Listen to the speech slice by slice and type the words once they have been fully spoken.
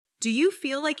Do you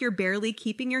feel like you're barely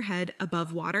keeping your head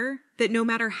above water? That no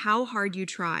matter how hard you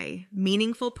try,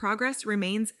 meaningful progress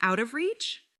remains out of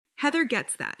reach? Heather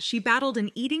gets that. She battled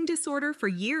an eating disorder for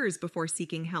years before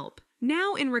seeking help.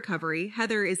 Now in recovery,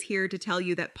 Heather is here to tell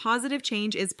you that positive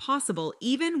change is possible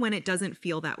even when it doesn't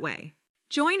feel that way.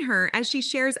 Join her as she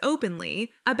shares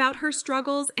openly about her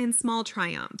struggles and small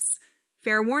triumphs.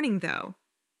 Fair warning though,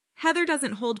 Heather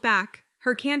doesn't hold back.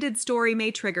 Her candid story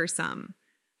may trigger some.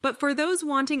 But for those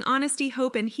wanting honesty,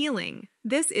 hope, and healing,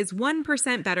 this is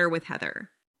 1% Better with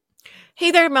Heather. Hey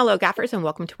there, mellow gaffers, and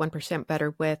welcome to 1%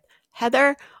 Better with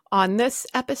Heather. On this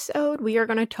episode, we are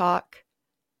going to talk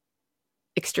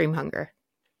extreme hunger.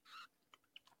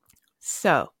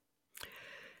 So,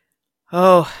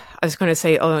 I was going to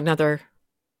say, another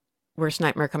worst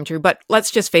nightmare come true, but let's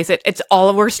just face it, it's all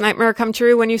a worst nightmare come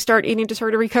true when you start eating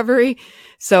disorder recovery.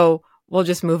 So we'll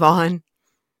just move on.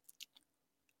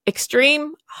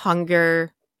 Extreme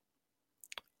hunger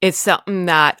is something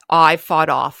that I fought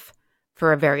off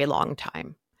for a very long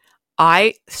time.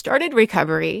 I started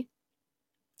recovery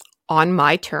on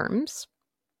my terms,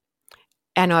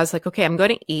 and I was like, okay, I'm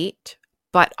going to eat,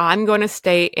 but I'm going to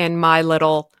stay in my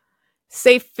little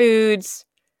safe foods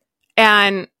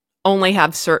and only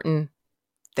have certain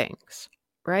things,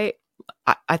 right?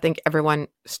 I think everyone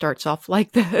starts off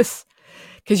like this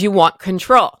because you want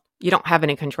control. You don't have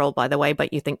any control, by the way,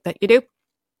 but you think that you do.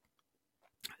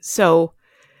 So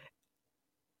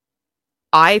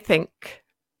I think,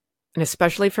 and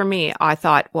especially for me, I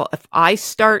thought, well, if I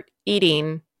start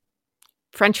eating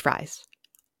French fries,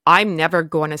 I'm never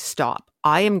going to stop.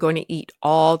 I am going to eat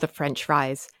all the French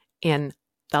fries in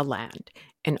the land.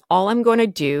 And all I'm going to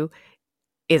do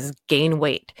is gain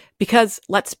weight. Because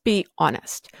let's be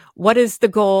honest, what is the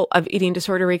goal of eating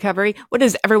disorder recovery? What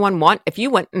does everyone want? If you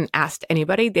went and asked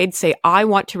anybody, they'd say, I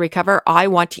want to recover, I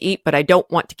want to eat, but I don't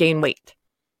want to gain weight.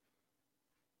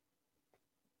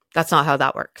 That's not how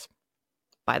that works,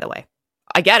 by the way.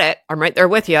 I get it. I'm right there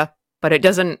with you, but it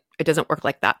doesn't work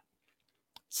like that.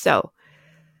 So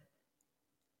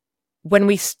when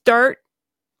we start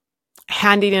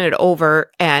handing it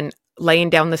over and laying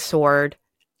down the sword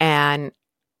and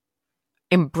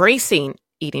embracing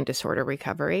eating disorder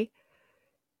recovery,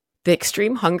 the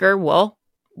extreme hunger will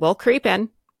creep in.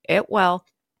 It will.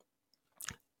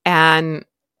 And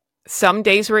some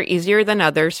days were easier than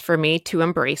others for me to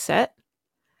embrace it.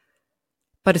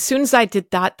 But as soon as I did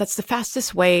that, that's the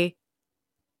fastest way,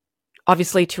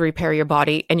 obviously, to repair your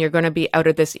body. And you're going to be out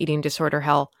of this eating disorder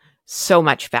hell so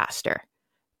much faster.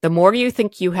 The more you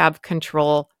think you have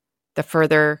control, the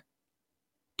further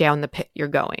down the pit you're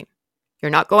going. You're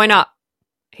not going up.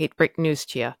 Hate to break news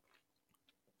to you.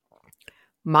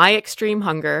 My extreme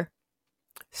hunger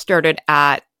started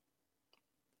at,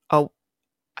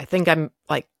 I think I'm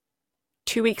like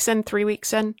 2 weeks in, 3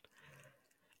 weeks in.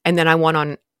 And then I went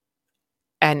on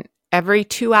an every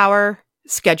 2-hour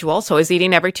schedule. So I was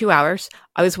eating every 2 hours.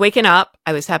 I was waking up.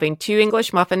 I was having 2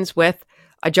 English muffins with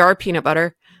a jar of peanut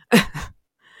butter.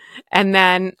 And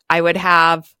then I would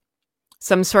have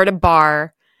some sort of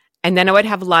bar. And then I would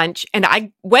have lunch. And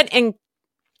I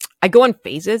go in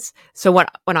phases. So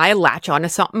when I latch onto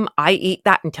something, I eat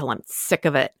that until I'm sick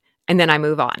of it. And then I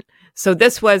move on. So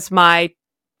this was my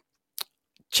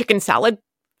chicken salad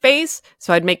phase.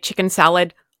 So I'd make chicken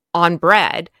salad on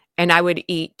bread and I would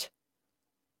eat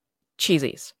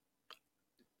cheesies.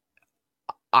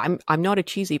 I'm not a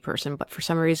cheesy person, but for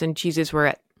some reason cheesies were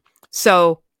it.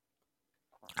 So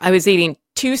I was eating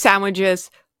 2 sandwiches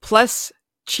plus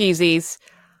cheesies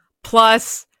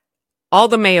plus all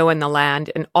the mayo in the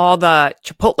land and all the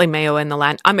Chipotle mayo in the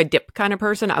land. I'm a dip kind of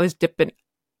person. I was dipping.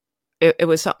 It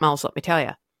was something else, let me tell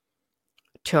you.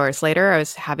 2 hours later, I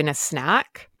was having a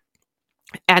snack.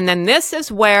 And then this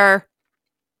is where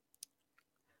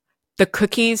the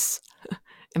cookies,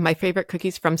 and my favorite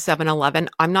cookies from 7-Eleven.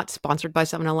 I'm not sponsored by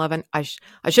 7-Eleven. I should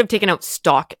have taken out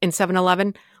stock in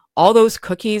 7-Eleven. All those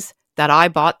cookies that I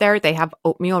bought there, they have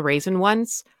oatmeal raisin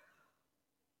ones.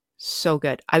 So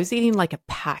good. I was eating like a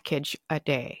package a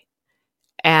day.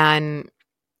 And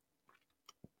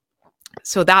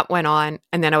so that went on.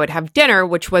 And then I would have dinner,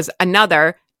 which was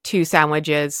another 2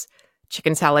 sandwiches,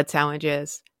 chicken salad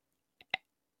sandwiches,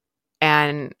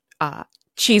 and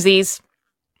cheesies,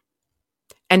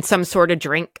 and some sort of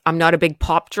drink. I'm not a big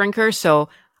pop drinker, so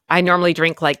I normally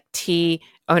drink like tea.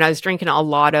 And I was drinking a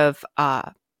lot of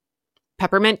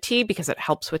peppermint tea because it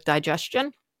helps with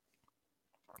digestion.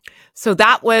 So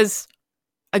that was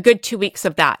a good 2 weeks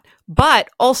of that. But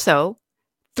also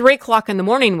 3 o'clock in the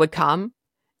morning would come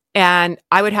and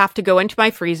I would have to go into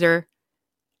my freezer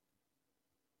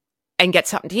and get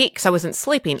something to eat because I wasn't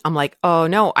sleeping. I'm like, oh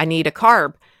no, I need a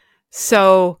carb.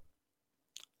 So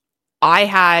I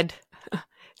had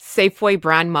Safeway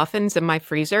brand muffins in my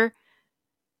freezer,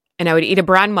 and I would eat a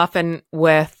brand muffin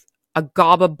with a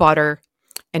gob of butter.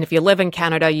 And if you live in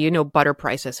Canada, you know butter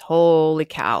prices. Holy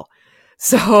cow.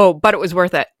 So, but it was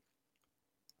worth it.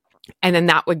 And then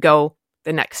that would go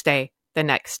the next day, the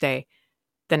next day,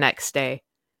 the next day.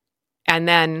 And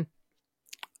then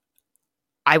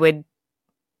I would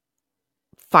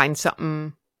find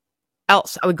something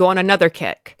else. I would go on another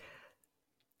kick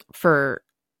for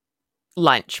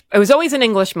lunch. It was always an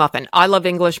English muffin. I love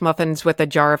English muffins with a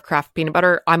jar of Kraft peanut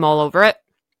butter. I'm all over it.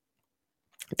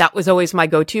 That was always my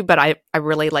go-to, but I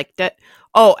really liked it.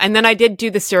 Oh, and then I did do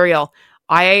the cereal.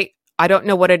 I don't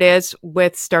know what it is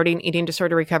with starting eating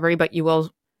disorder recovery, but you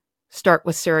will start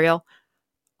with cereal.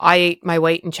 I ate my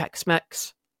weight in Chex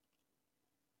Mix.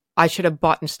 I should have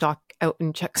bought in stock out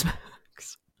in Chex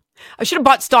Mix. I should have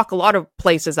bought stock a lot of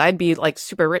places. I'd be like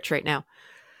super rich right now.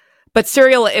 But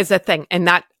cereal is a thing, and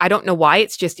that I don't know why.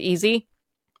 It's just easy.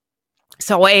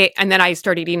 So and then I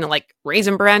started eating like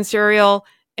Raisin Bran cereal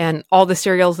and all the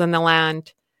cereals in the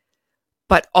land,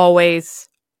 but always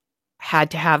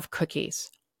had to have cookies,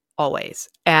 always.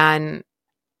 And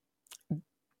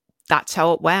that's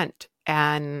how it went.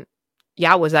 And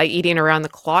yeah, was I eating around the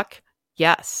clock?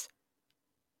 Yes.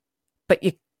 But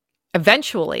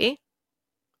eventually,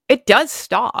 it does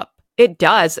stop. It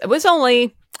does. It was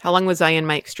only, how long was I in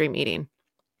my extreme eating?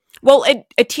 Well,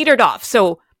 it teetered off.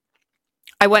 So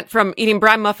I went from eating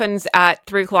brand muffins at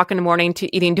 3 o'clock in the morning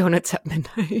to eating donuts at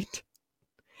midnight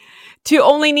to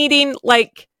only needing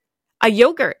like a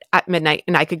yogurt at midnight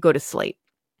and I could go to sleep.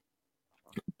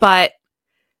 And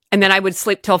then I would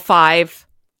sleep till 5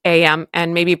 a.m.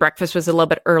 and maybe breakfast was a little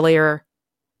bit earlier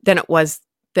than it was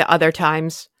the other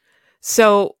times.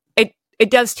 So it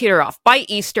does teeter off. By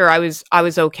Easter, I was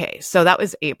okay. So that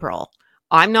was April.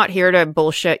 I'm not here to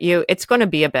bullshit you. It's going to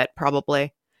be a bit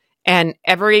probably. And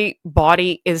every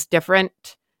body is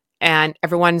different and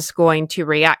everyone's going to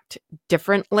react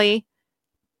differently.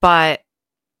 But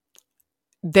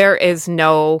there is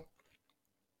no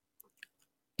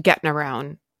getting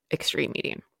around extreme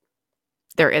eating.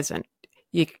 There isn't.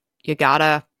 You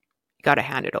gotta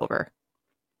hand it over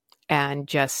and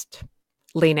just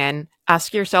lean in.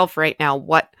 Ask yourself right now,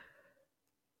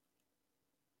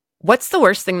 what's the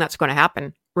worst thing that's going to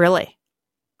happen? Really?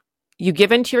 You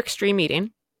give into your extreme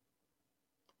eating.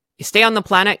 You stay on the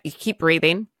planet. You keep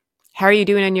breathing. How are you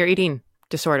doing in your eating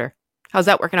disorder? How's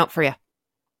that working out for you?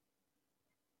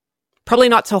 Probably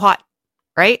not so hot,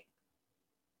 right?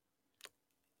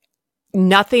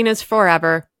 Nothing is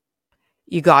forever.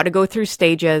 You got to go through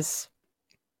stages.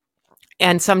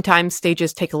 And sometimes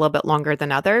stages take a little bit longer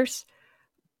than others.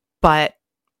 But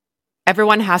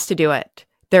everyone has to do it.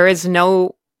 There is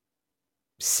no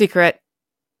secret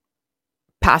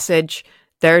passage.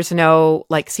 There's no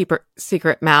like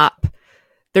secret map.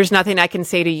 There's nothing I can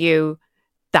say to you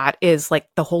that is like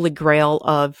the holy grail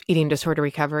of eating disorder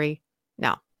recovery.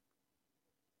 No.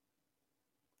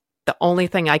 The only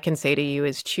thing I can say to you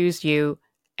is choose you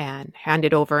and hand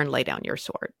it over and lay down your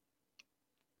sword.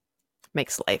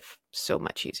 Makes life so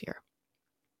much easier.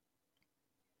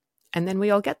 And then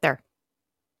we all get there.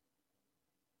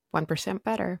 1%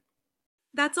 better.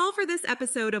 That's all for this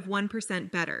episode of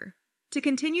 1% Better. To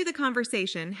continue the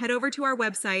conversation, head over to our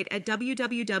website at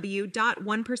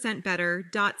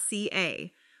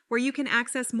www.1percentbetter.ca, where you can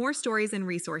access more stories and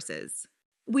resources.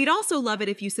 We'd also love it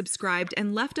if you subscribed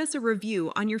and left us a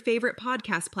review on your favorite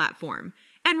podcast platform.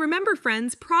 And remember,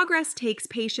 friends, progress takes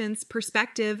patience,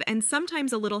 perspective, and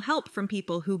sometimes a little help from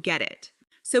people who get it.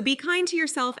 So be kind to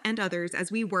yourself and others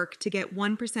as we work to get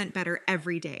 1% better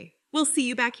every day. We'll see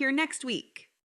you back here next week.